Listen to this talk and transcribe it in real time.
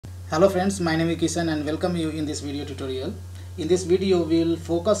Hello friends, my name is Kishan and welcome you in this video tutorial. In this video we will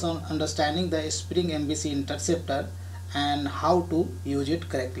focus on understanding the Spring MVC Interceptor and how to use it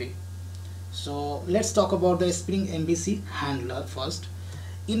correctly. So let's talk about the Spring MVC Handler first.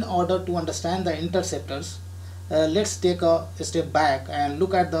 In order to understand the interceptors, let's take a step back and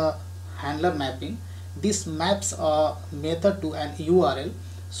look at the handler mapping. This maps a method to an URL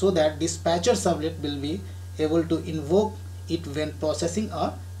so that dispatcher servlet will be able to invoke it when processing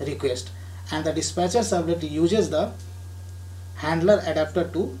a request, and the dispatcher servlet uses the handler adapter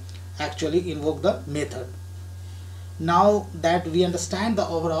to actually invoke the method. Now that we understand the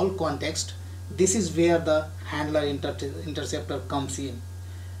overall context, this is where the handler interceptor comes in.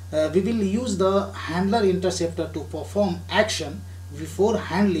 We will use the handler interceptor to perform action before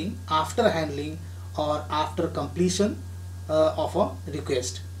handling, after handling, or after completion of a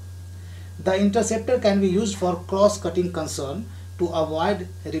request. The interceptor can be used for cross-cutting concern to avoid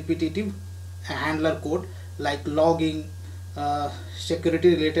repetitive handler code like logging,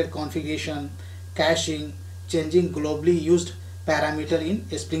 security related configuration, caching, changing globally used parameter in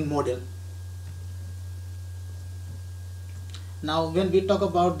a Spring model. Now when we talk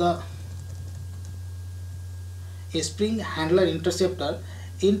about the Spring handler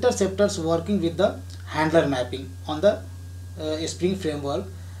interceptors working with the handler mapping on the Spring framework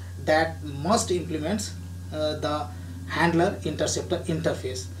that must implement the handler interceptor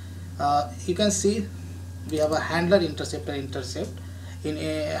interface. You can see we have a handler interceptor intercept in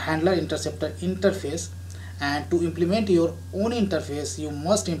a handler interceptor interface, and to implement your own interface you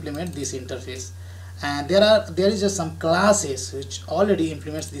must implement this interface, and there is just some classes which already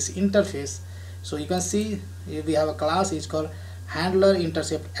implements this interface. So you can see we have a class is called handler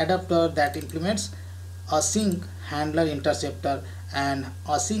intercept adapter that implements async handler interceptor and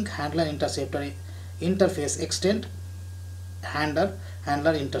async handler interceptor interface extend handler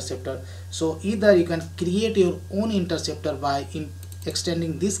interceptor. So either you can create your own interceptor by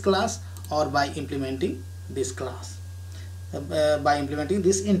extending this class or by implementing this class, by implementing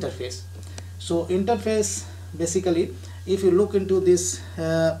this interface. So interface, basically if you look into this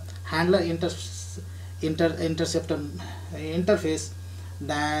handler interceptor interface,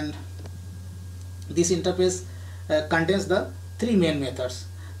 then this interface contains the three main methods.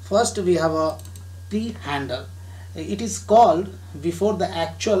 First we have a pre-handler. It is called before the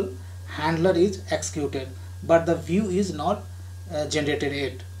actual handler is executed but the view is not generated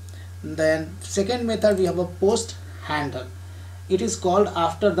yet. Then second method we have a post handler. It is called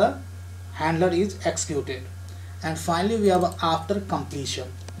after the handler is executed. And finally we have a after completion.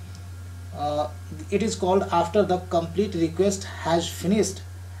 It is called after the complete request has finished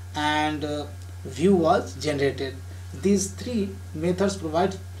and view was generated. These three methods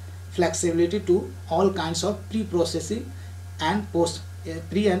provide flexibility to all kinds of pre-processing and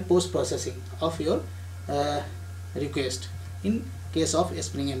pre and post processing of your request in case of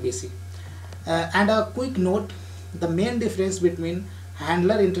Spring MVC. And a quick note, the main difference between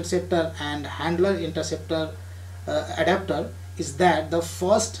handler interceptor and handler interceptor adapter is that the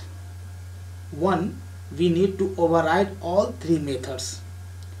first one we need to override all three methods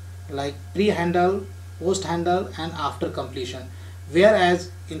like pre-handle, post-handle and after completion,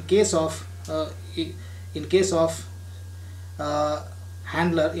 whereas in case of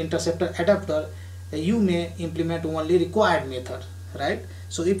handler interceptor adapter you may implement only required method, right?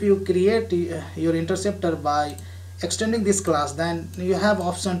 So if you create your interceptor by extending this class, then you have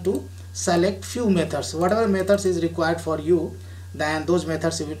option to select few methods. Whatever methods is required for you, then those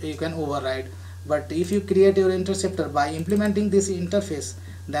methods you can override. But if you create your interceptor by implementing this interface,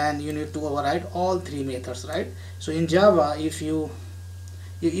 then you need to override all three methods, right? So in Java, if your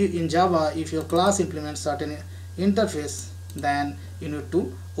class implements certain interface, then you need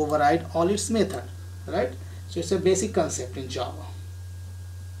to override all its method, right? So it's a basic concept in Java.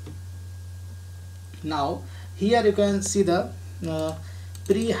 Now here you can see the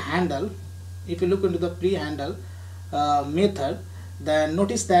pre-handle. If you look into the pre-handle method, then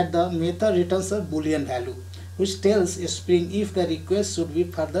notice that the method returns a boolean value which tells Spring if the request should be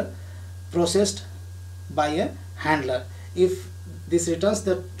further processed by a handler. If this returns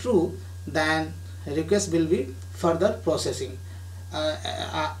the true, then request will be further processing,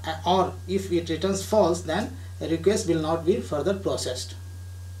 or if it returns false, then request will not be further processed.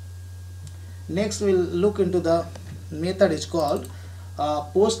 Next we'll look into the method is called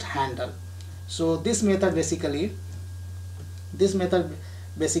post handle. So this method basically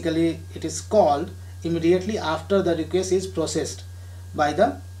it is called immediately after the request is processed by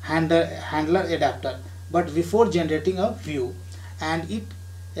the handler adapter but before generating a view, and it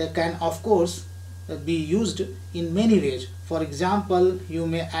can of course be used in many ways. For example, you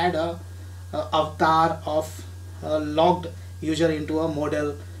may add a avatar of a logged user into a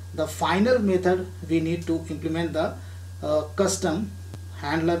model. The final method we need to implement the custom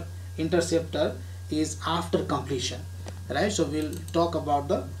handler interceptor is after completion, right? So we'll talk about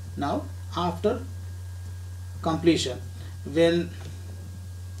the now after completion. When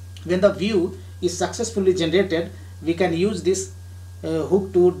the view is successfully generated, we can use this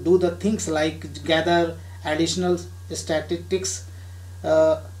hook to do the things like gather additional statistics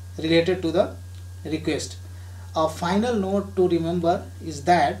related to the request. A final note to remember is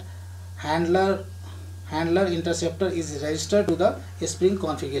that handler interceptor is registered to the Spring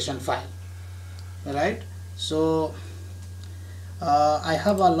configuration file, right? So I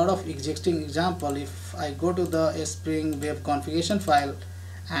have a lot of existing example. If I go to the Spring web configuration file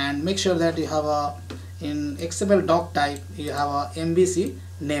and make sure that you have a in XML doc type, you have a MVC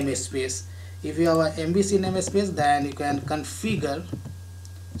namespace. If you have a MVC namespace, then you can configure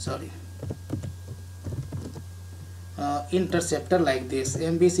interceptor like this,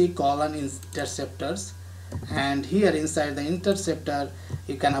 MVC :interceptors, and here inside the interceptor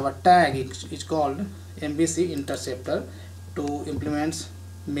you can have a tag. It's called MVC interceptor to implement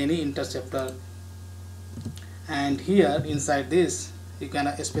many interceptor, and here inside this you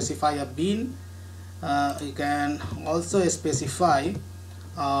can specify a bean. You can also specify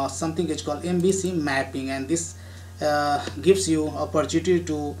something which is called MVC mapping, and this gives you opportunity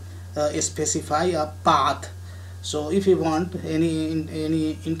to specify a path. So if you want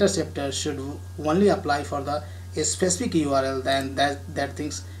any interceptor should only apply for the specific URL, then that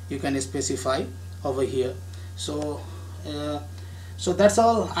things you can specify over here. So so that's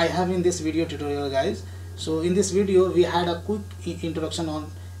all I have in this video tutorial, guys. So in this video we had a quick introduction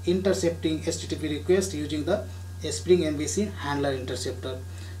on intercepting HTTP request using the Spring MVC Handler Interceptor.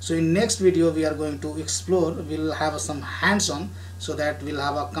 So in next video we are going to explore, we'll have some hands-on, so that we'll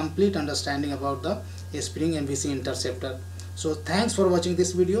have a complete understanding about the Spring MVC Interceptor. So thanks for watching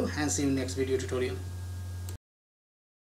this video, and see you in next video tutorial.